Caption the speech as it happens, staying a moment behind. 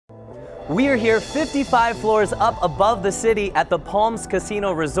We are here 55 floors up above the city at the Palms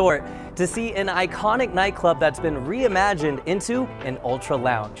Casino Resort to see an iconic nightclub that's been reimagined into an ultra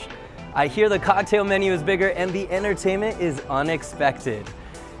lounge. I hear the cocktail menu is bigger and the entertainment is unexpected.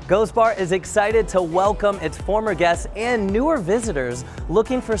 Ghostbar is excited to welcome its former guests and newer visitors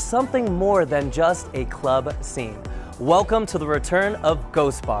looking for something more than just a club scene. Welcome to the return of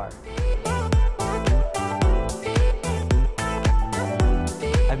Ghostbar.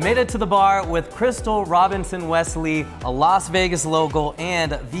 I've made it to the bar with Crystal Robinson Wesley, a Las Vegas local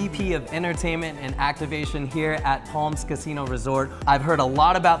and VP of Entertainment and Activation here at Palms Casino Resort. I've heard a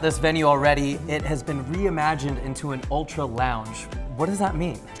lot about this venue already. It has been reimagined into an ultra lounge. What does that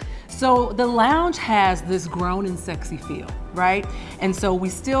mean? So the lounge has this grown and sexy feel, right? And so we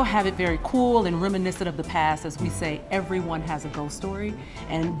still have it very cool and reminiscent of the past. As we say, everyone has a ghost story.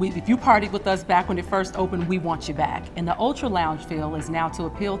 And if you partied with us back when it first opened, we want you back. And the ultra lounge feel is now to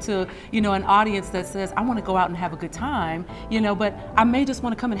appeal to, an audience that says, I want to go out and have a good time, but I may just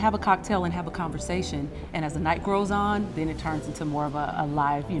want to come and have a cocktail and have a conversation. And as the night grows on, then it turns into more of a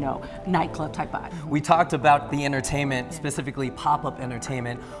live, nightclub type vibe. We talked about the entertainment, specifically pop-up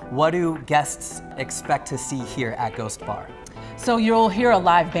entertainment. What do guests expect to see here at Ghostbar? So you'll hear a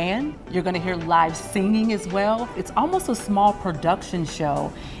live band, you're going to hear live singing as well. It's almost a small production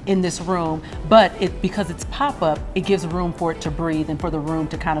show in this room, but because it's pop-up, it gives room for it to breathe and for the room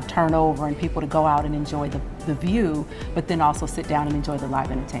to kind of turn over and people to go out and enjoy the view, but then also sit down and enjoy the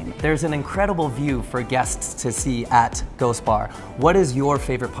live entertainment. There's an incredible view for guests to see at Ghostbar. What is your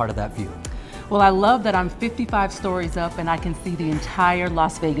favorite part of that view? Well, I love that I'm 55 stories up and I can see the entire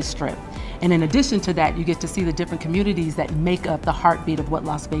Las Vegas Strip. And in addition to that, you get to see the different communities that make up the heartbeat of what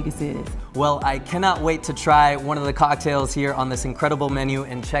Las Vegas is. Well, I cannot wait to try one of the cocktails here on this incredible menu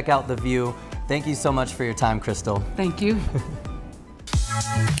and check out the view. Thank you so much for your time, Crystal. Thank you.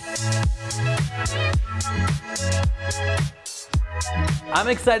 I'm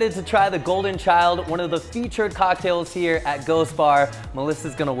excited to try the Golden Child, one of the featured cocktails here at Ghostbar.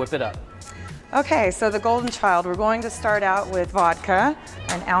 Melissa's gonna whip it up. Okay, so the Golden Child, we're going to start out with vodka,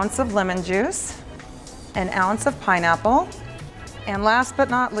 an ounce of lemon juice, an ounce of pineapple, and last but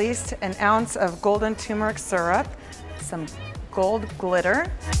not least, an ounce of golden turmeric syrup, some gold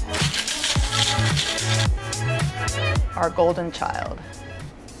glitter, our Golden Child.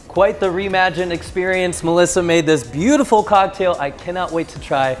 Quite the reimagined experience. Melissa made this beautiful cocktail I cannot wait to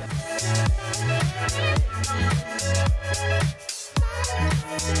try.